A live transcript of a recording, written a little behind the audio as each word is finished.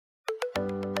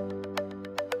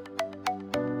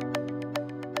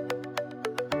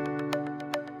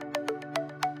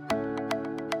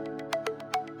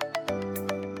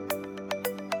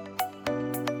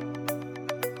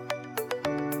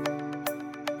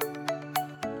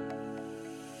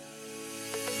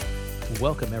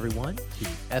Welcome, everyone, to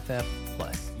FF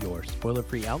Plus, your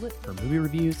spoiler-free outlet for movie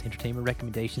reviews, entertainment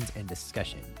recommendations, and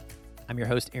discussion. I'm your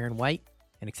host, Aaron White,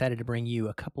 and excited to bring you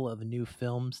a couple of new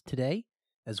films today,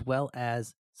 as well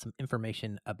as some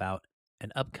information about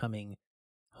an upcoming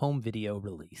home video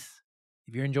release.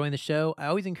 If you're enjoying the show, I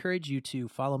always encourage you to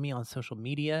follow me on social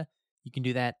media. You can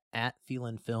do that at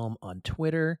Feelin Film on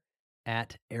Twitter,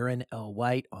 at Aaron L.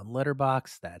 White on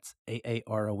Letterboxd. That's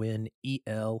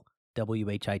AARONELWHITE.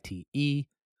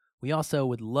 We also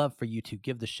would love for you to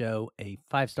give the show a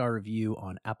 5-star review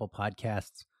on Apple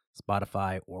Podcasts,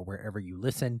 Spotify, or wherever you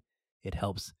listen. It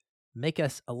helps make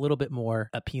us a little bit more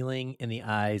appealing in the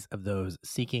eyes of those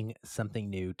seeking something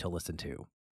new to listen to.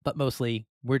 But mostly,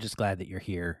 we're just glad that you're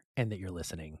here and that you're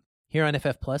listening. Here on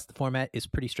FF Plus, the format is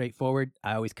pretty straightforward.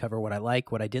 I always cover what I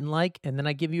like, what I didn't like, and then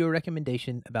I give you a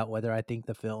recommendation about whether I think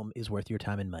the film is worth your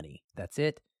time and money. That's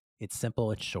it. It's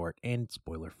simple, it's short, and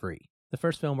spoiler-free. The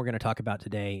first film we're going to talk about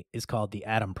today is called The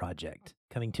Adam Project,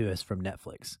 coming to us from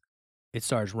Netflix. It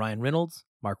stars Ryan Reynolds,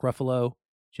 Mark Ruffalo,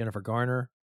 Jennifer Garner,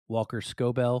 Walker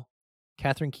Scobell,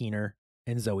 Catherine Keener,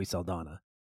 and Zoe Saldana.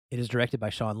 It is directed by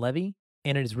Sean Levy,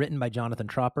 and it is written by Jonathan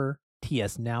Tropper,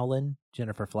 T.S. Nowlin,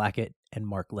 Jennifer Flackett, and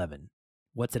Mark Levin.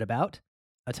 What's it about?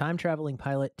 A time-traveling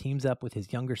pilot teams up with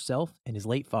his younger self and his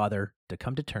late father to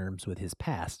come to terms with his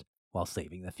past while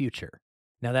saving the future.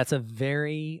 Now, that's a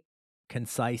very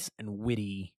concise and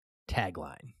witty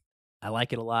tagline. I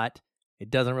like it a lot.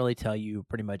 It doesn't really tell you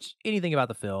pretty much anything about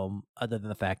the film other than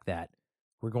the fact that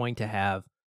we're going to have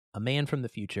a man from the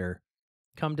future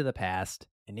come to the past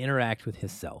and interact with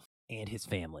himself and his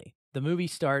family. The movie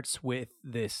starts with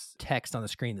this text on the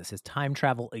screen that says, "Time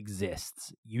travel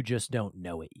exists. You just don't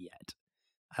know it yet."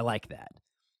 I like that.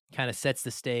 Kind of sets the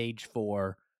stage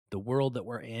for the world that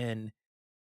we're in,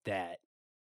 that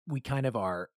we kind of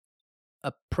are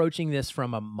approaching this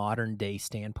from a modern day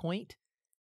standpoint.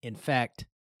 In fact,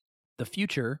 the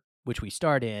future, which we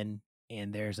start in,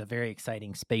 and there's a very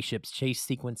exciting spaceships chase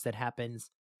sequence that happens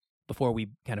before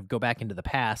we kind of go back into the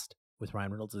past with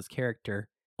Ryan Reynolds' character.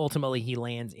 Ultimately, he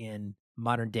lands in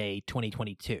modern day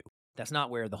 2022. That's not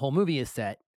where the whole movie is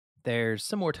set. There's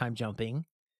some more time jumping,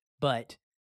 but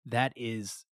that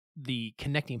is the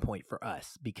connecting point for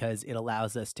us because it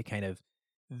allows us to kind of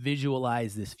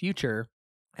visualize this future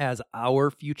as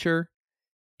our future,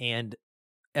 and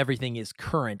everything is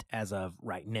current as of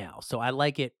right now. So I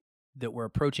like it that we're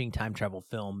approaching time travel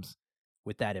films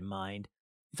with that in mind.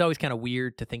 It's always kind of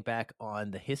weird to think back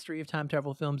on the history of time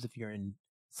travel films if you're in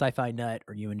sci-fi nut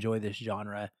or you enjoy this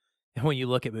genre. And when you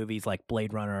look at movies like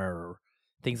Blade Runner or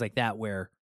things like that, where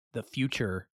the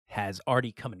future has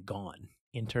already come and gone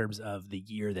in terms of the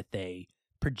year that they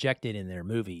projected in their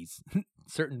movies,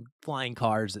 certain flying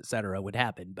cars, etc., would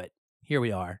happen. But here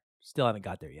we are. Still haven't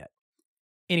got there yet.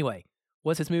 Anyway,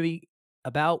 what's this movie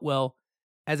about? Well,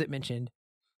 as it mentioned,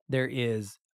 there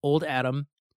is old Adam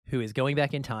who is going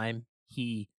back in time.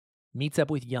 He meets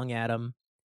up with young Adam,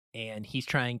 and he's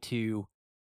trying to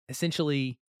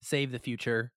essentially save the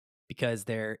future because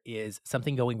there is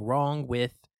something going wrong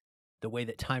with the way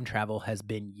that time travel has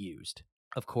been used.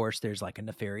 Of course, there's like a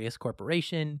nefarious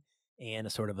corporation and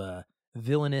a sort of a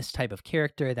villainous type of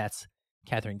character. That's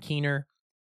Catherine Keener.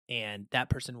 And that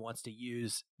person wants to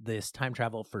use this time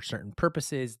travel for certain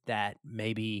purposes that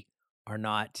maybe are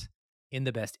not in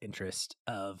the best interest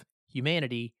of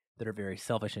humanity, that are very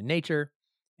selfish in nature.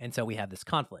 And so we have this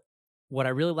conflict. What I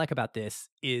really like about this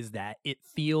is that it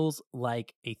feels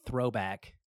like a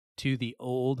throwback to the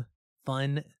old,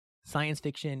 fun science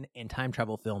fiction and time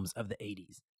travel films of the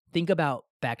 80s. Think about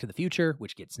Back to the Future,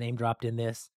 which gets name dropped in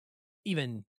this.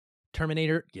 Even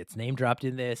Terminator gets name dropped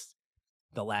in this.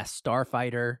 The Last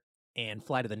Starfighter and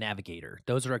Flight of the Navigator.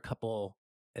 Those are a couple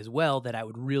as well that I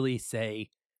would really say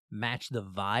match the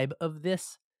vibe of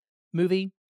this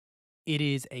movie. It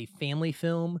is a family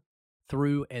film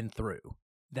through and through.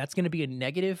 That's going to be a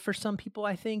negative for some people,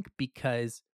 I think,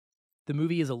 because the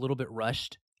movie is a little bit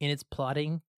rushed in its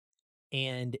plotting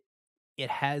and it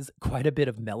has quite a bit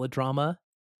of melodrama.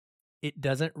 It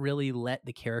doesn't really let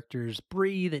the characters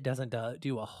breathe. It doesn't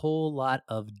do a whole lot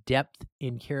of depth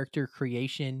in character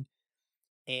creation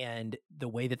and the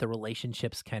way that the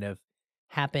relationships kind of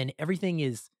happen. Everything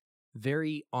is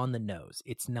very on the nose.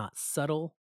 It's not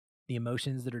subtle. The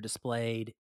emotions that are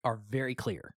displayed are very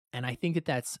clear. And I think that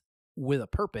that's with a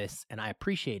purpose, and I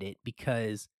appreciate it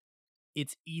because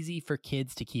it's easy for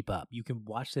kids to keep up. You can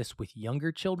watch this with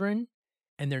younger children,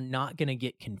 and they're not going to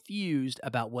get confused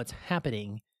about what's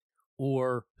happening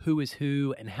or who is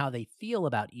who and how they feel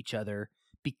about each other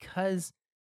because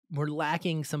we're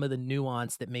lacking some of the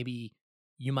nuance that maybe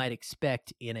you might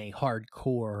expect in a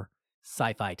hardcore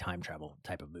sci-fi time travel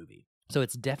type of movie. So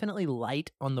it's definitely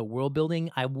light on the world building.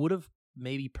 I would have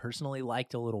maybe personally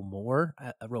liked a little more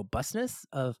a robustness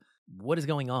of what is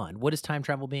going on. What is time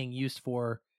travel being used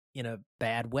for in a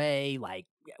bad way? Like,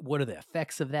 what are the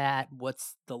effects of that?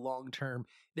 What's the long term?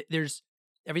 There's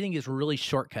everything is really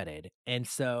shortcutted. And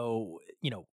so,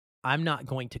 I'm not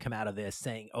going to come out of this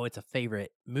saying, oh, it's a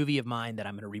favorite movie of mine that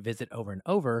I'm going to revisit over and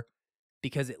over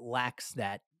because it lacks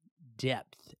that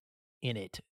depth in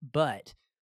it. But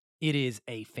it is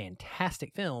a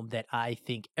fantastic film that I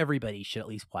think everybody should at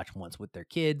least watch once with their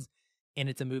kids. And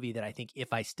it's a movie that I think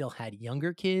if I still had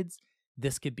younger kids,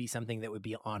 this could be something that would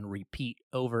be on repeat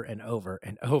over and over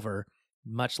and over,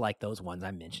 much like those ones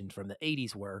I mentioned from the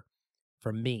 80s were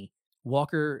for me.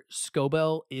 Walker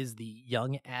Scobell is the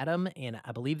young Adam, and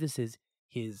I believe this is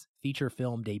his feature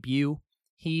film debut.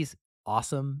 He's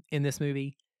awesome in this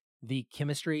movie. The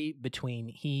chemistry between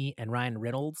he and Ryan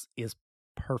Reynolds is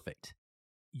perfect.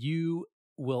 You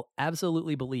will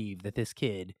absolutely believe that this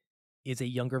kid is a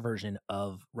younger version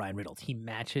of Ryan Reynolds. He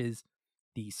matches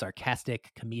the sarcastic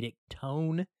comedic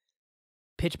tone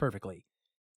pitch perfectly.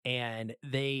 And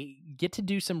they get to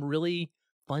do some really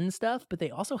fun stuff, but they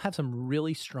also have some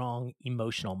really strong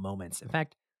emotional moments. In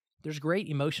fact, there's great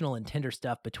emotional and tender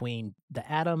stuff between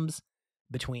the Adams,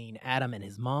 between Adam and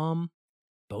his mom,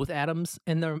 both Adams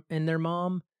and their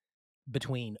mom,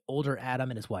 between older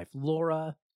Adam and his wife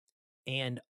Laura,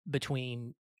 and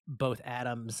between both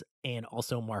Adams and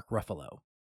also Mark Ruffalo.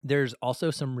 There's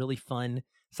also some really fun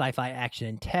sci-fi action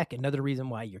and tech. Another reason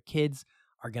why your kids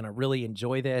are going to really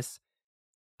enjoy this.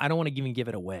 I don't want to even give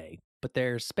it away, but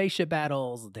there's spaceship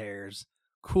battles, there's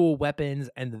cool weapons,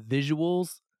 and the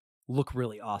visuals look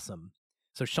really awesome.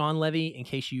 So Sean Levy, in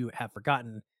case you have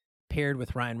forgotten, paired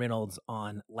with Ryan Reynolds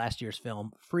on last year's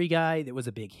film Free Guy that was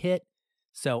a big hit.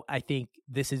 So I think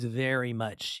this is very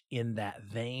much in that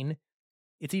vein.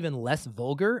 It's even less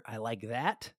vulgar. I like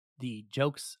that. The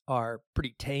jokes are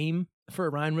pretty tame for a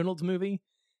Ryan Reynolds movie.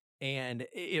 And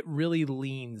it really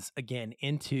leans, again,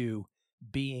 into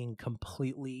being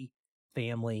completely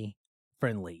family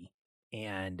friendly.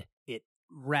 And it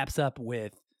wraps up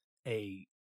with a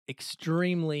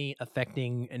extremely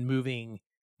affecting and moving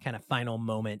kind of final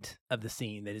moment of the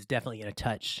scene that is definitely going to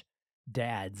touch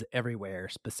dads everywhere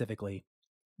specifically.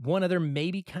 One other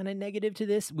maybe kind of negative to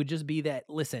this would just be that,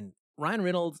 listen, Ryan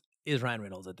Reynolds is Ryan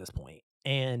Reynolds at this point.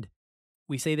 And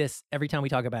we say this every time we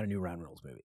talk about a new Ryan Reynolds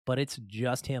movie, but it's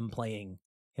just him playing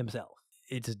himself.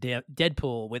 It's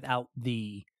Deadpool without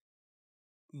the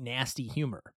nasty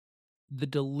humor. The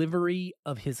delivery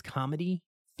of his comedy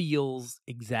feels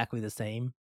exactly the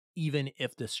same, even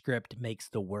if the script makes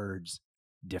the words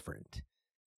different.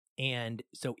 And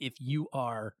so if you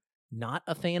are not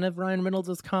a fan of Ryan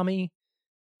Reynolds' comedy,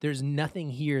 there's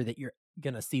nothing here that you're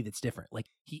going to see that's different. Like,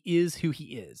 he is who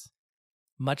he is.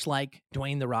 Much like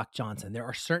Dwayne "The Rock" Johnson, there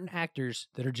are certain actors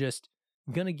that are just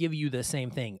going to give you the same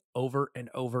thing over and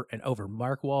over and over.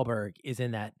 Mark Wahlberg is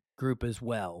in that group as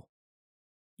well.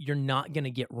 You're not going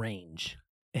to get range.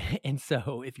 And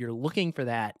so if you're looking for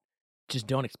that, just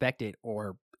don't expect it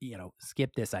or,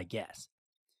 skip this, I guess.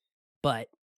 But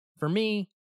for me,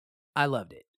 I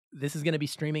loved it. This is going to be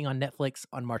streaming on Netflix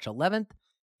on March 11th.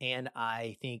 And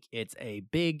I think it's a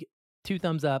big 2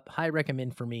 thumbs up, high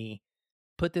recommend for me.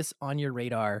 Put this on your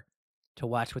radar to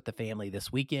watch with the family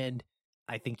this weekend.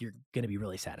 I think you're going to be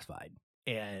really satisfied.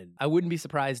 And I wouldn't be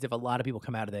surprised if a lot of people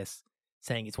come out of this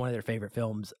saying it's one of their favorite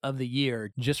films of the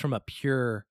year, just from a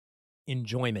pure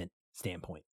enjoyment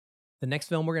standpoint. The next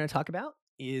film we're going to talk about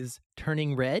is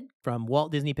Turning Red from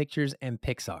Walt Disney Pictures and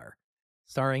Pixar,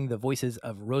 starring the voices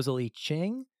of Rosalie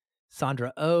Cheng,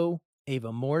 Sandra Oh,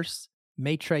 Ava Morse,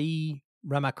 Maitreyi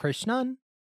Ramakrishnan,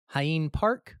 Hyen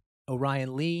Park,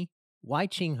 Orion Lee, Wai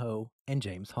Ching Ho, and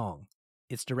James Hong.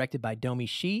 It's directed by Domi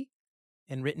Shi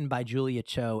and written by Julia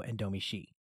Cho and Domi Shi.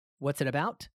 What's it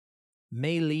about?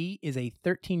 Mei Li is a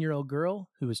 13-year-old girl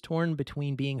who is torn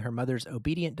between being her mother's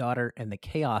obedient daughter and the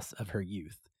chaos of her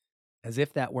youth. As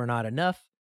if that were not enough,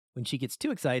 when she gets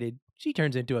too excited, she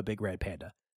turns into a big red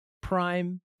panda.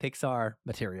 Prime Pixar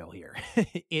material here.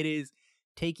 It is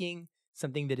taking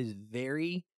something that is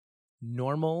very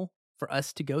normal for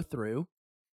us to go through,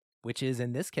 which is,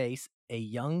 in this case, a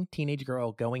young teenage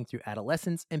girl going through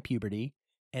adolescence and puberty,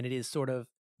 and it is sort of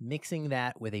mixing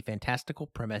that with a fantastical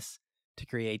premise to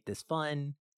create this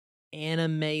fun,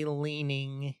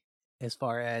 anime-leaning, as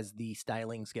far as the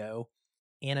stylings go,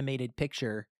 animated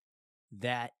picture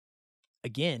that,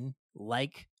 again,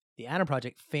 like the Adam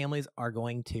Project, families are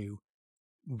going to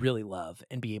really love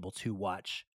and be able to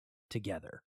watch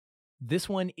together. This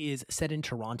one is set in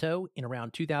Toronto in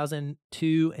around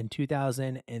 2002 and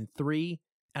 2003.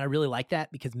 And I really like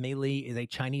that because Mei Lee is a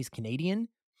Chinese Canadian,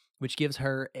 which gives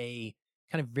her a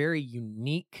kind of very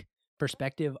unique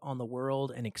perspective on the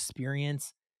world and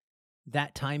experience.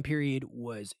 That time period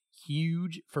was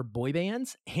huge for boy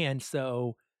bands. And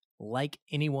so, like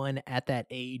anyone at that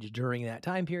age during that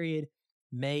time period,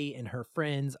 May and her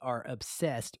friends are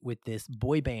obsessed with this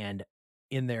boy band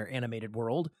in their animated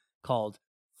world called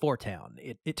Four Town.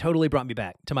 It totally brought me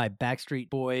back to my Backstreet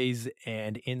Boys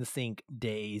and NSYNC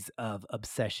days of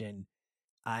obsession.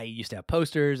 I used to have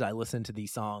posters. I listened to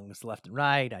these songs left and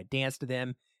right. I danced to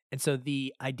them. And so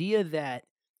the idea that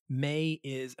May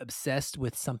is obsessed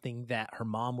with something that her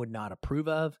mom would not approve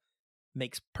of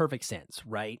makes perfect sense,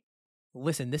 right?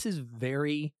 Listen, this is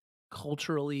very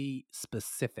culturally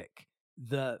specific.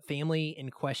 The family in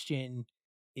question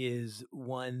is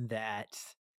one that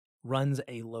runs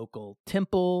a local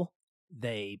temple.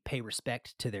 They pay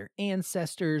respect to their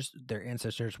ancestors. Their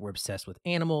ancestors were obsessed with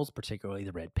animals, particularly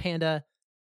the red panda.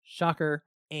 Shocker.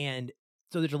 And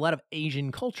so there's a lot of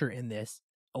Asian culture in this.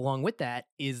 Along with that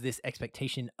is this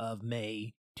expectation of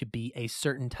May to be a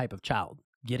certain type of child,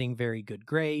 getting very good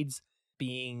grades,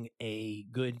 being a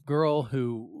good girl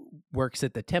who works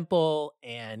at the temple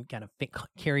and kind of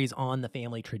carries on the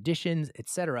family traditions,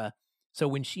 etc. So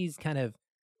when she's kind of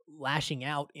lashing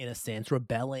out, in a sense,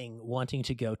 rebelling, wanting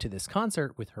to go to this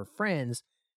concert with her friends,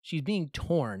 she's being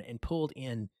torn and pulled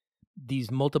in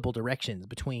these multiple directions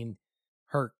between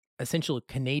her essential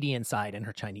Canadian side and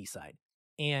her Chinese side.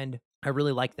 And I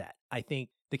really like that. I think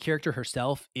the character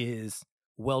herself is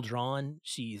well drawn.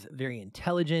 She's very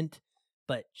intelligent,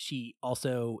 but she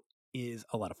also is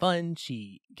a lot of fun.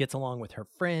 She gets along with her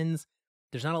friends.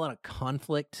 There's not a lot of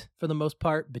conflict for the most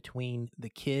part between the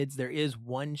kids. There is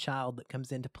one child that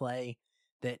comes into play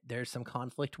that there's some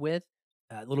conflict with,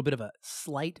 a little bit of a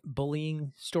slight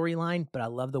bullying storyline, but I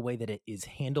love the way that it is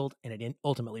handled, and it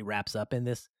ultimately wraps up in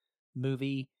this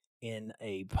movie in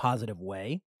a positive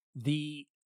way. The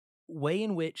way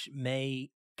in which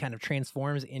May kind of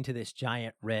transforms into this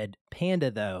giant red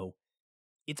panda, though,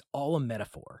 it's all a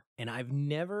metaphor. And I've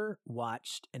never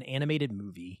watched an animated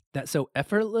movie that so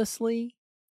effortlessly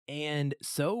and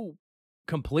so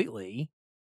completely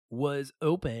was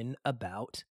open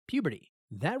about puberty.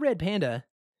 That red panda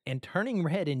and turning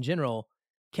red in general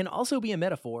can also be a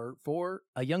metaphor for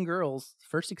a young girl's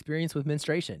first experience with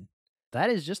menstruation. That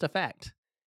is just a fact.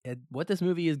 And what this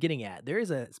movie is getting at, there is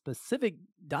a specific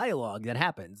dialogue that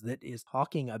happens that is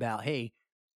talking about, hey,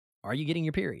 are you getting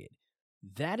your period?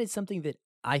 That is something that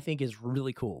I think is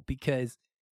really cool because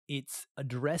it's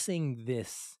addressing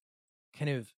this kind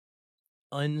of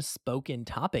unspoken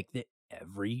topic that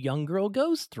every young girl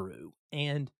goes through.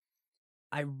 And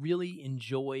I really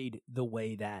enjoyed the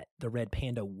way that the red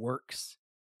panda works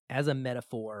as a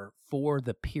metaphor for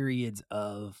the periods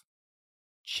of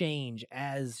change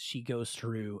as she goes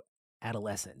through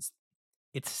adolescence.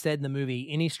 It's said in the movie,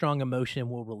 any strong emotion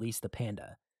will release the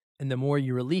panda. And the more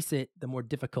you release it, the more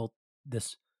difficult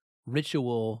this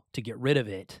ritual to get rid of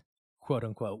it, quote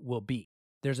unquote, will be.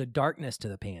 There's a darkness to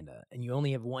the panda, and you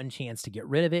only have one chance to get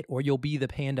rid of it, or you'll be the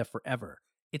panda forever.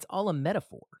 It's all a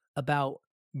metaphor about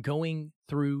going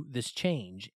through this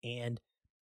change, and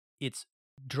it's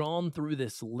drawn through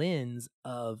this lens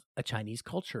of a Chinese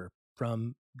culture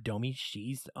from Domee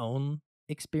Shi's own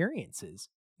experiences.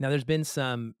 Now, there's been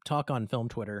some talk on film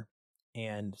Twitter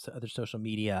and other social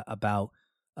media about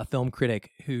a film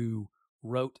critic who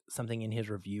wrote something in his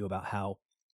review about how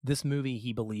this movie,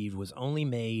 he believed, was only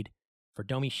made for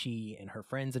Domee Shi and her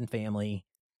friends and family,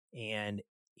 and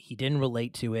he didn't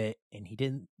relate to it, and he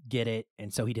didn't get it,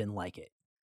 and so he didn't like it.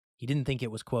 He didn't think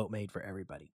it was, quote, made for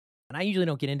everybody. And I usually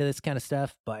don't get into this kind of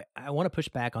stuff, but I want to push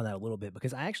back on that a little bit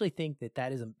because I actually think that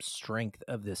that is a strength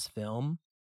of this film.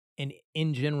 And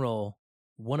in general,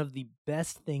 one of the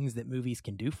best things that movies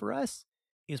can do for us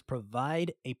is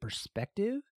provide a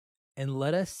perspective and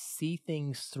let us see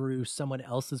things through someone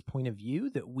else's point of view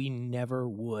that we never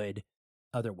would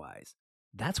otherwise.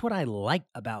 That's what I like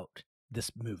about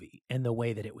this movie and the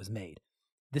way that it was made.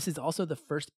 This is also the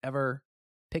first ever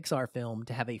Pixar film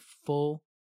to have a full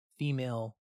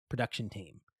female production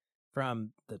team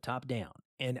from the top down.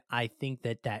 And I think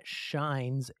that that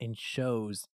shines and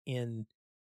shows in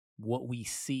what we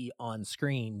see on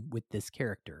screen with this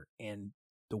character and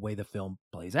the way the film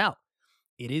plays out.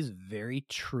 It is very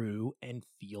true and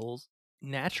feels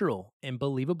natural and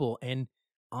believable and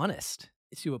honest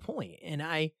to a point. And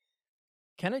I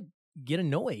kind of get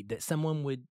annoyed that someone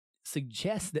would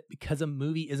suggest that because a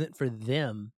movie isn't for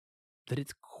them, that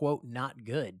it's, quote, not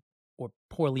good or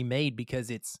poorly made because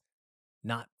it's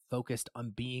not focused on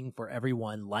being for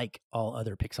everyone like all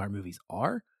other Pixar movies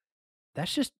are.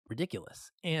 That's just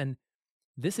ridiculous. And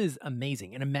This is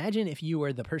amazing. And imagine if you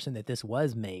were the person that this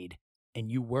was made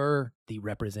and you were the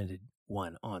represented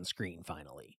one on screen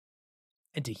finally.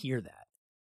 And to hear that,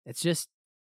 it's just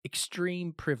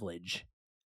extreme privilege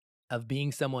of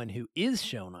being someone who is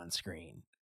shown on screen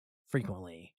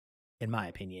frequently, in my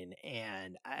opinion.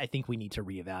 And I think we need to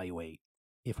reevaluate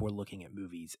if we're looking at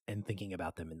movies and thinking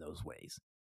about them in those ways.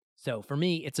 So for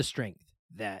me, it's a strength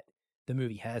that the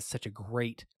movie has such a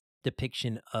great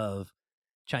depiction of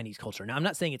Chinese culture. Now, I'm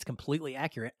not saying it's completely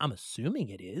accurate. I'm assuming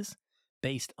it is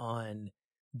based on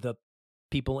the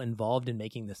people involved in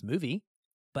making this movie,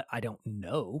 but I don't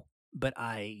know. But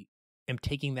I am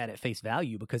taking that at face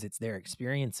value because it's their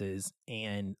experiences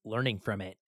and learning from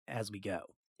it as we go.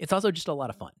 It's also just a lot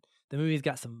of fun. The movie's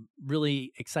got some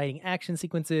really exciting action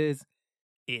sequences.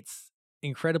 It's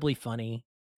incredibly funny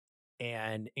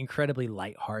and incredibly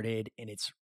lighthearted, and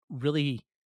it's really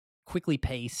quickly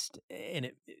paced,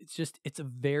 and it's a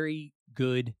very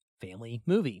good family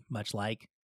movie, much like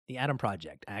The Adam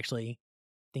Project. I actually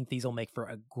think these will make for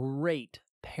a great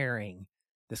pairing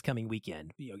this coming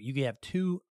weekend. You can have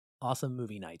 2 awesome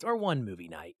movie nights or 1 movie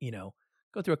night,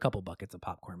 go through a couple buckets of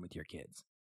popcorn with your kids.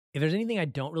 If there's anything I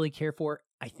don't really care for,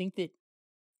 I think that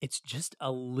it's just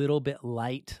a little bit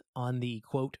light on the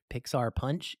quote Pixar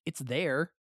punch. It's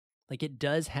there. Like, it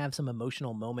does have some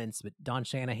emotional moments, but Don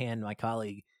Shanahan, my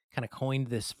colleague, kind of coined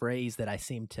this phrase that I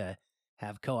seem to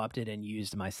have co-opted and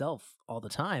used myself all the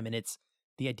time. And it's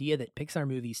the idea that Pixar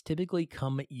movies typically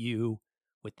come at you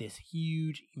with this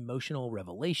huge emotional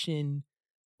revelation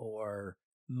or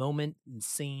moment and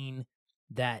scene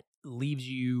that leaves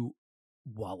you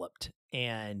walloped,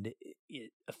 and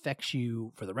it affects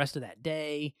you for the rest of that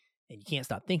day and you can't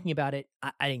stop thinking about it.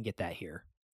 I didn't get that here.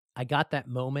 I got that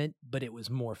moment, but it was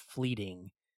more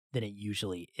fleeting than it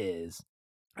usually is.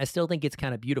 I still think it's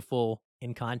kind of beautiful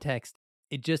in context.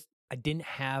 I didn't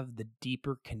have the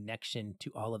deeper connection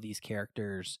to all of these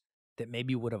characters that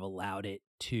maybe would have allowed it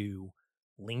to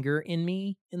linger in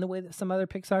me in the way that some other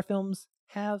Pixar films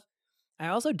have. I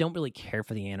also don't really care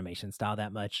for the animation style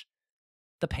that much.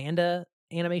 The panda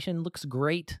animation looks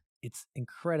great. It's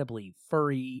incredibly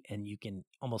furry, and you can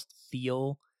almost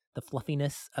feel the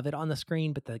fluffiness of it on the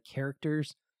screen, but the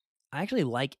characters, I actually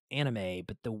like anime,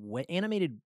 but the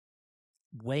animated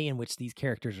way in which these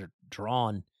characters are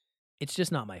drawn, it's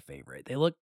just not my favorite. They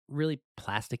look really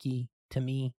plasticky to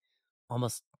me,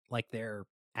 almost like they're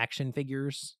action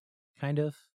figures, kind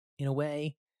of, in a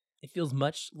way. It feels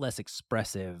much less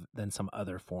expressive than some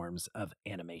other forms of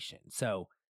animation. So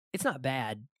it's not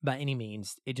bad by any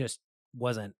means. It just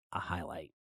wasn't a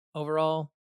highlight.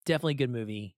 Overall, definitely good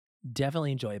movie,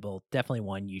 definitely enjoyable, definitely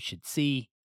one you should see.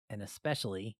 And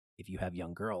especially if you have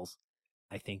young girls,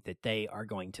 I think that they are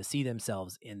going to see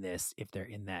themselves in this if they're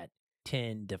in that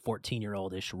 10 to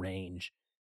 14-year-old-ish range.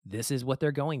 This is what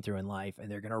they're going through in life,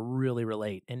 and they're going to really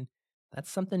relate. And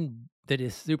that's something that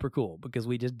is super cool because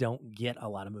we just don't get a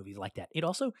lot of movies like that. It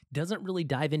also doesn't really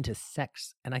dive into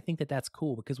sex. And I think that that's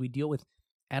cool because we deal with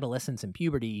adolescence and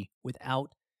puberty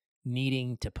without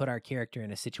needing to put our character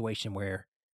in a situation where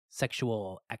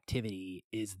sexual activity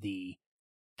is the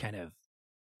kind of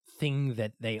thing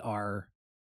that they are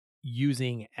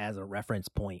using as a reference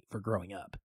point for growing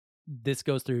up. This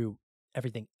goes through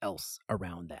everything else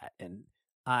around that. And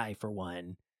I, for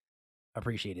one,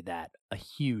 appreciated that a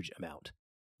huge amount.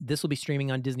 This will be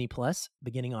streaming on Disney Plus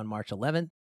beginning on March 11th.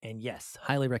 And yes,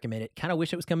 highly recommend it. Kind of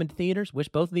wish it was coming to theaters. Wish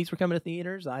both of these were coming to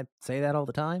theaters. I say that all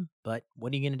the time, but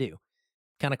what are you going to do?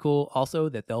 Kind of cool also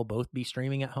that they'll both be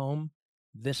streaming at home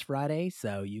this Friday.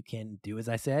 So you can do as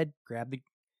I said, grab the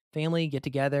family, get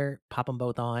together, pop them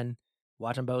both on,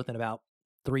 watch them both in about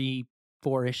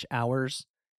 3-4-ish hours,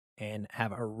 and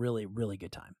have a really, really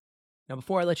good time. Now,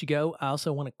 before I let you go, I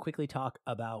also want to quickly talk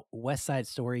about West Side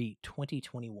Story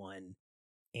 2021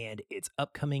 and its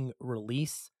upcoming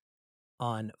release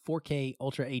on 4K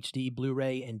Ultra HD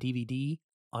Blu-ray and DVD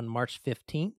on March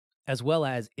 15th, as well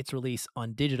as its release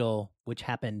on digital, which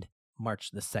happened March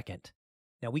the 2nd.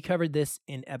 Now, we covered this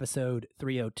in episode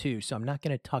 302, so I'm not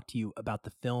going to talk to you about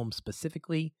the film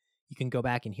specifically. You can go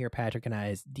back and hear Patrick and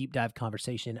I's deep dive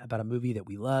conversation about a movie that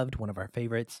we loved, one of our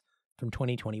favorites from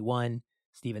 2021,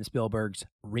 Steven Spielberg's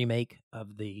remake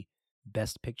of the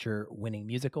Best Picture winning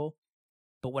musical.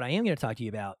 But what I am going to talk to you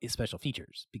about is special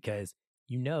features, because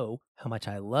you know how much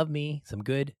I love me some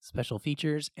good special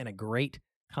features and a great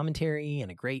commentary and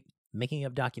a great making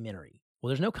of documentary. Well,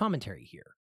 there's no commentary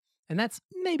here. And that's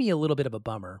maybe a little bit of a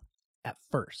bummer at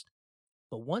first.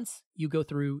 But once you go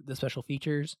through the special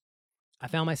features, I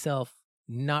found myself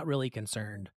not really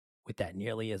concerned with that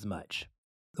nearly as much.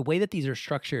 The way that these are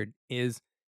structured is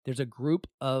there's a group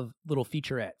of little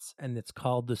featurettes, and it's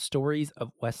called The Stories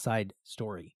of West Side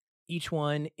Story. Each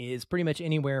one is pretty much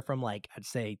anywhere from, like, I'd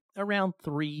say around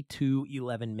 3 to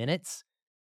 11 minutes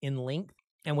in length.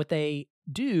 And what they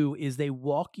do is they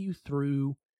walk you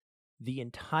through the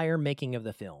entire making of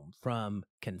the film, from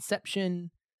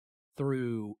conception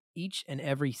through each and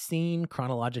every scene,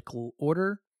 chronological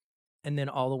order, and then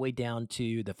all the way down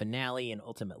to the finale and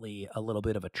ultimately a little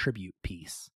bit of a tribute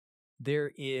piece.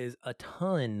 There is a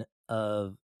ton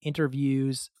of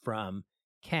interviews from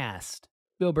cast,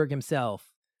 Spielberg himself.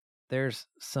 There's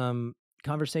some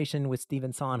conversation with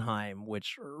Stephen Sondheim,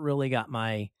 which really got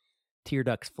my tear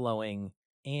ducts flowing.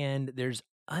 And there's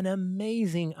an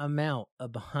amazing amount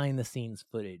of behind the scenes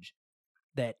footage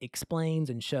that explains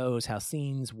and shows how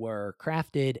scenes were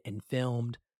crafted and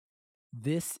filmed.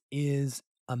 This is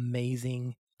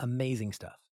amazing, amazing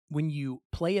stuff. When you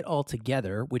play it all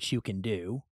together, which you can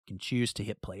do, you can choose to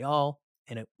hit play all,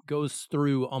 and it goes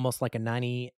through almost like a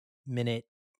 90-minute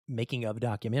making of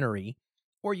documentary,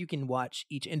 or you can watch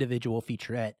each individual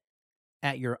featurette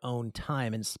at your own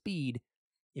time and speed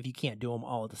if you can't do them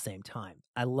all at the same time.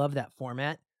 I love that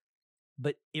format,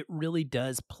 but it really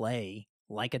does play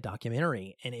like a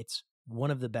documentary, and it's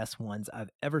one of the best ones I've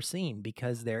ever seen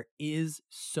because there is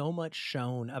so much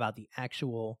shown about the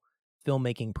actual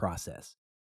filmmaking process.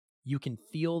 You can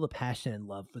feel the passion and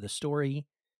love for the story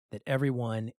that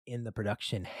everyone in the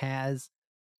production has.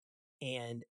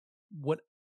 And what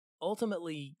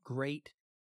ultimately great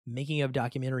making of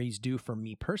documentaries do for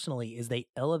me personally is they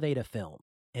elevate a film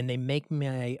and they make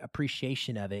my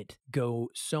appreciation of it go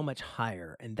so much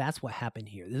higher. And that's what happened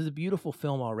here. This is a beautiful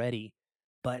film already,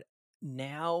 but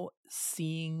now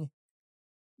seeing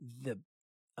the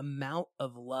amount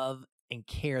of love and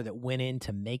care that went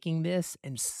into making this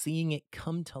and seeing it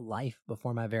come to life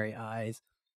before my very eyes,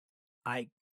 I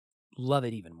love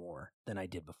it even more than I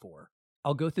did before.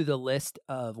 I'll go through the list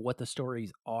of what the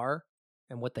stories are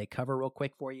and what they cover real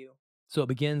quick for you. So it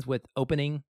begins with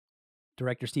opening.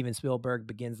 Director Steven Spielberg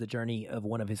begins the journey of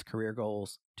one of his career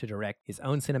goals to direct his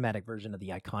own cinematic version of the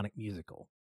iconic musical.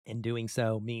 And doing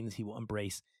so means he will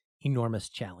embrace enormous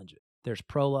challenges. There's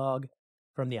prologue.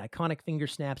 From the iconic finger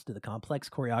snaps to the complex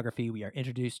choreography, we are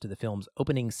introduced to the film's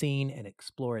opening scene and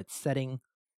explore its setting.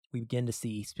 We begin to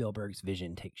see Spielberg's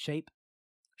vision take shape.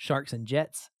 Sharks and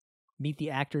Jets. Meet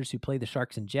the actors who play the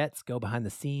Sharks and Jets, go behind the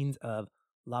scenes of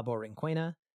La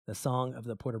Borinquena, the song of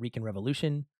the Puerto Rican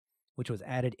Revolution, which was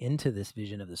added into this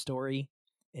vision of the story,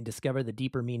 and discover the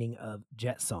deeper meaning of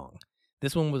Jet Song.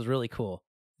 This one was really cool.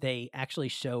 They actually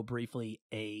show briefly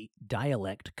a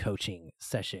dialect coaching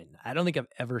session. I don't think I've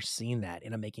ever seen that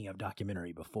in a making of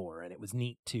documentary before, and it was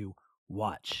neat to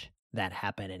watch that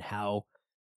happen and how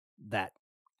that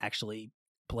actually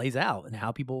plays out and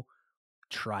how people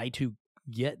try to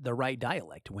get the right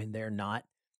dialect when they're not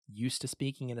used to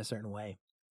speaking in a certain way.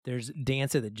 There's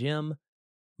Dance at the Gym.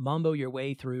 Mambo your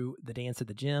way through the Dance at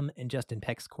the Gym and Justin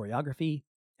Peck's choreography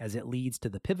as it leads to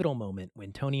the pivotal moment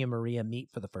when Tony and Maria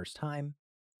meet for the first time.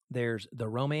 There's The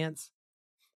Romance.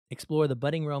 Explore the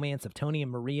budding romance of Tony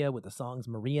and Maria with the songs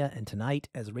Maria and Tonight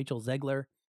as Rachel Zegler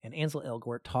and Ansel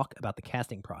Elgort talk about the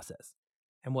casting process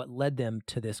and what led them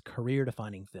to this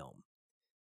career-defining film.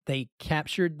 They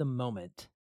captured the moment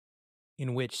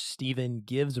in which Steven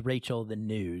gives Rachel the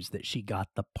news that she got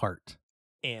the part.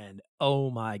 And oh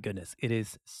my goodness, it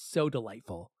is so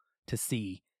delightful to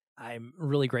see. I'm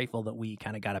really grateful that we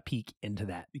kind of got a peek into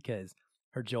that because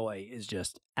her joy is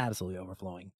just absolutely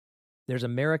overflowing. There's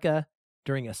America.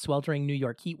 During a sweltering New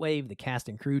York heat wave, the cast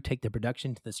and crew take the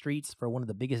production to the streets for one of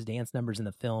the biggest dance numbers in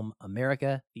the film,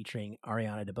 America, featuring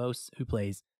Ariana DeBose, who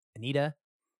plays Anita.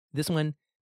 This one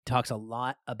talks a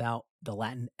lot about the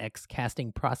Latinx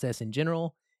casting process in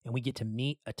general, and we get to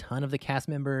meet a ton of the cast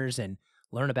members and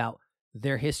learn about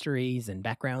their histories and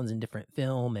backgrounds in different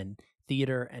film and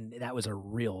theater, and that was a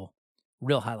real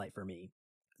highlight for me.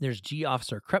 There's G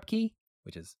Officer Krupke,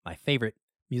 which is my favorite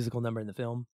musical number in the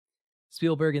film.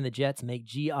 Spielberg and the Jets make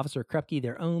G Officer Krupke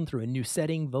their own through a new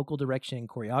setting, vocal direction, and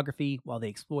choreography while they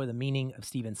explore the meaning of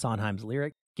Stephen Sondheim's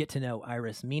lyric, get to know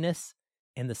Iris Minas,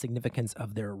 and the significance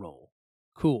of their role.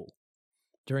 Cool.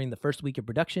 During the first week of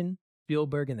production,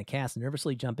 Spielberg and the cast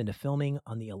nervously jump into filming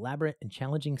on the elaborate and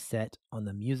challenging set on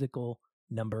the musical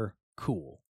number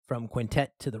Cool. From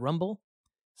Quintet to the Rumble,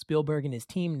 Spielberg and his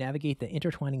team navigate the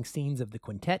intertwining scenes of the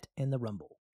quintet and the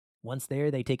rumble. Once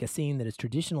there, they take a scene that is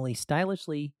traditionally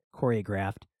stylishly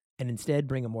choreographed and instead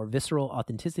bring a more visceral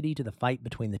authenticity to the fight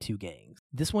between the two gangs.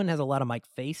 This one has a lot of Mike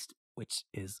Faist, which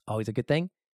is always a good thing,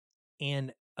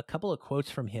 and a couple of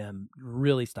quotes from him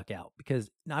really stuck out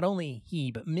because not only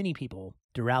he, but many people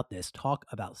throughout this talk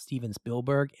about Steven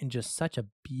Spielberg in just such a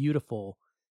beautiful,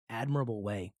 admirable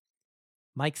way.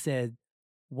 Mike said,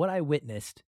 "What I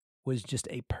witnessed was just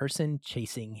a person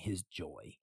chasing his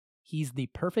joy. He's the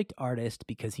perfect artist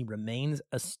because he remains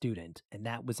a student, and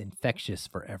that was infectious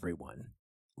for everyone."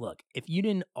 Look, if you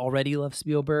didn't already love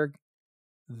Spielberg,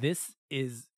 this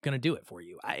is going to do it for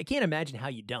you. I can't imagine how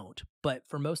you don't, but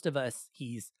for most of us,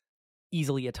 he's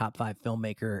easily a top 5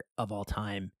 filmmaker of all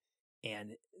time,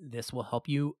 and this will help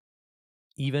you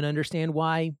even understand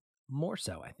why more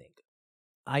so, I think.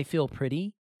 I Feel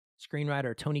Pretty,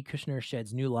 screenwriter Tony Kushner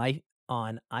sheds new light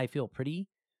on I Feel Pretty.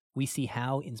 We see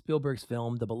how, in Spielberg's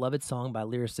film, the beloved song by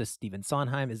lyricist Stephen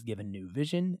Sondheim is given new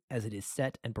vision as it is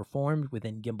set and performed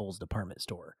within Gimbel's department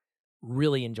store.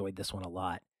 Really enjoyed this one a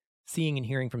lot. Seeing and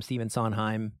hearing from Stephen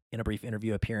Sondheim in a brief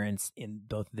interview appearance in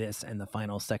both this and the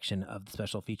final section of the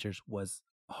special features was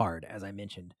hard, as I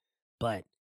mentioned, but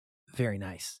very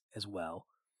nice as well.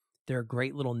 There are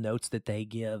great little notes that they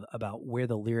give about where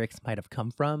the lyrics might have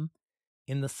come from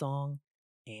in the song,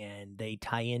 and they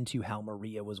tie into how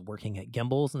Maria was working at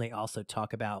Gimbel's, and they also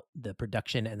talk about the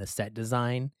production and the set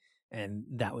design, and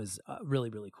that was really,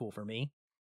 really cool for me.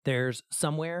 There's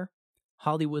Somewhere.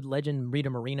 Hollywood legend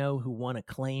Rita Moreno, who won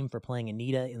acclaim for playing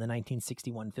Anita in the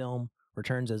 1961 film,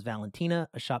 returns as Valentina,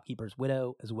 a shopkeeper's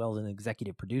widow, as well as an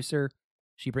executive producer.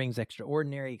 She brings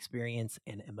extraordinary experience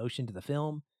and emotion to the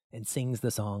film and sings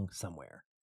the song Somewhere.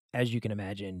 As you can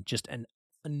imagine, just a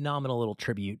phenomenal little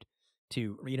tribute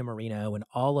to Rita Moreno and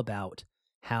all about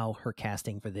how her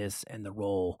casting for this and the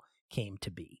role came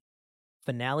to be.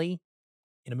 Finale.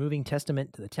 In a moving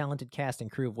testament to the talented cast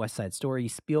and crew of West Side Story,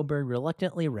 Spielberg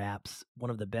reluctantly wraps one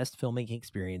of the best filmmaking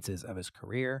experiences of his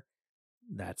career.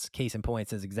 That's case in point,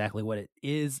 says exactly what it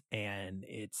is, and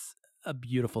it's a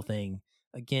beautiful thing.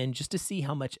 Again, just to see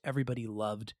how much everybody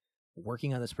loved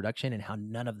working on this production and how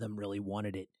none of them really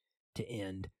wanted it to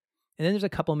end. And then there's a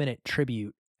couple-minute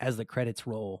tribute as the credits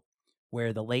roll,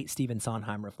 where the late Stephen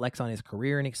Sondheim reflects on his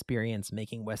career and experience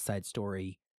making West Side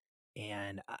Story,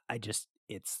 and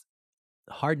it's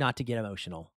hard not to get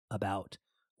emotional about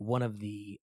one of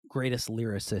the greatest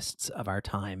lyricists of our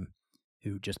time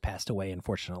who just passed away,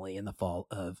 unfortunately, in the fall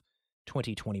of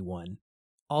 2021.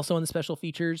 Also in the special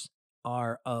features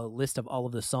are a list of all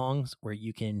of the songs where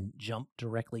you can jump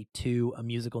directly to a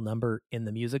musical number in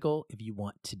the musical if you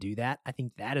want to do that. I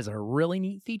think that is a really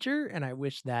neat feature, and I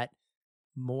wish that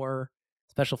more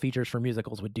special features for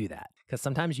musicals would do that, because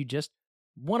sometimes you just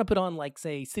want to put on, like,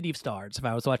 say, City of Stars if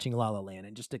I was watching La La Land,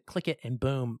 and just to click it and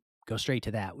boom, go straight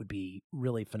to that would be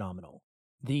really phenomenal.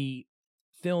 The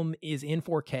film is in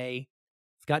 4K.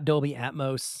 It's got Dolby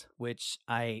Atmos, which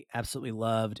I absolutely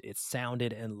loved. It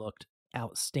sounded and looked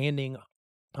outstanding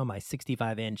on my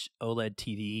 65-inch OLED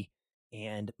TV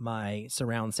and my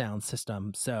surround sound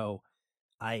system. So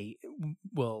I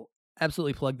will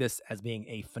absolutely plug this as being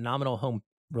a phenomenal home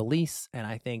release, and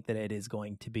I think that it is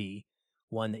going to be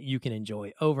one that you can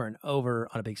enjoy over and over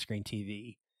on a big screen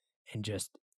TV and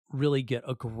just really get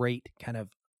a great kind of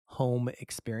home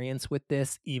experience with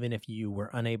this, even if you were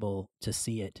unable to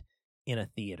see it in a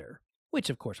theater, which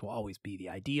of course will always be the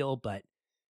ideal, but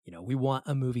you know, we want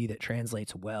a movie that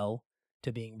translates well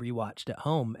to being rewatched at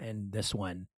home, and this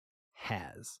one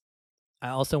has. I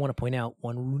also want to point out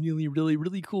one really, really,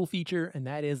 really cool feature, and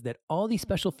that is that all these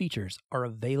special features are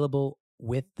available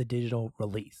with the digital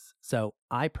release. So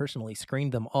I personally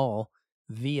screened them all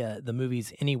via the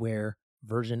Movies Anywhere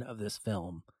version of this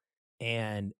film.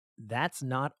 And that's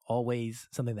not always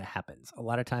something that happens. A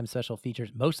lot of times special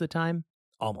features, most of the time,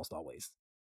 almost always,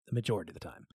 the majority of the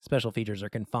time, special features are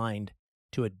confined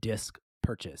to a disc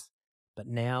purchase. But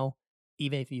now,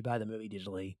 even if you buy the movie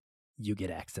digitally, you get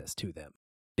access to them.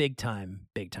 Big time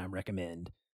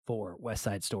recommend for West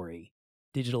Side Story,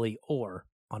 digitally or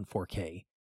on 4K.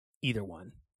 Either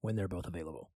one, when they're both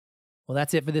available. Well,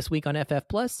 that's it for this week on FF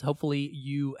Plus. Hopefully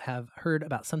you have heard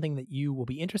about something that you will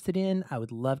be interested in. I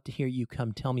would love to hear you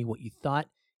come tell me what you thought.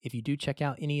 If you do check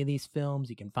out any of these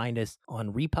films, you can find us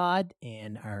on Repod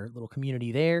and our little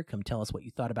community there. Come tell us what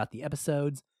you thought about the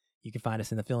episodes. You can find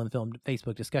us in the Film and Film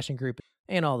Facebook discussion group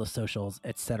and all the socials,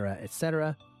 etc.,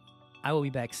 etc. I will be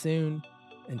back soon.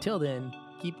 Until then,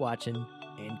 keep watching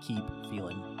and keep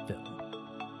feeling film.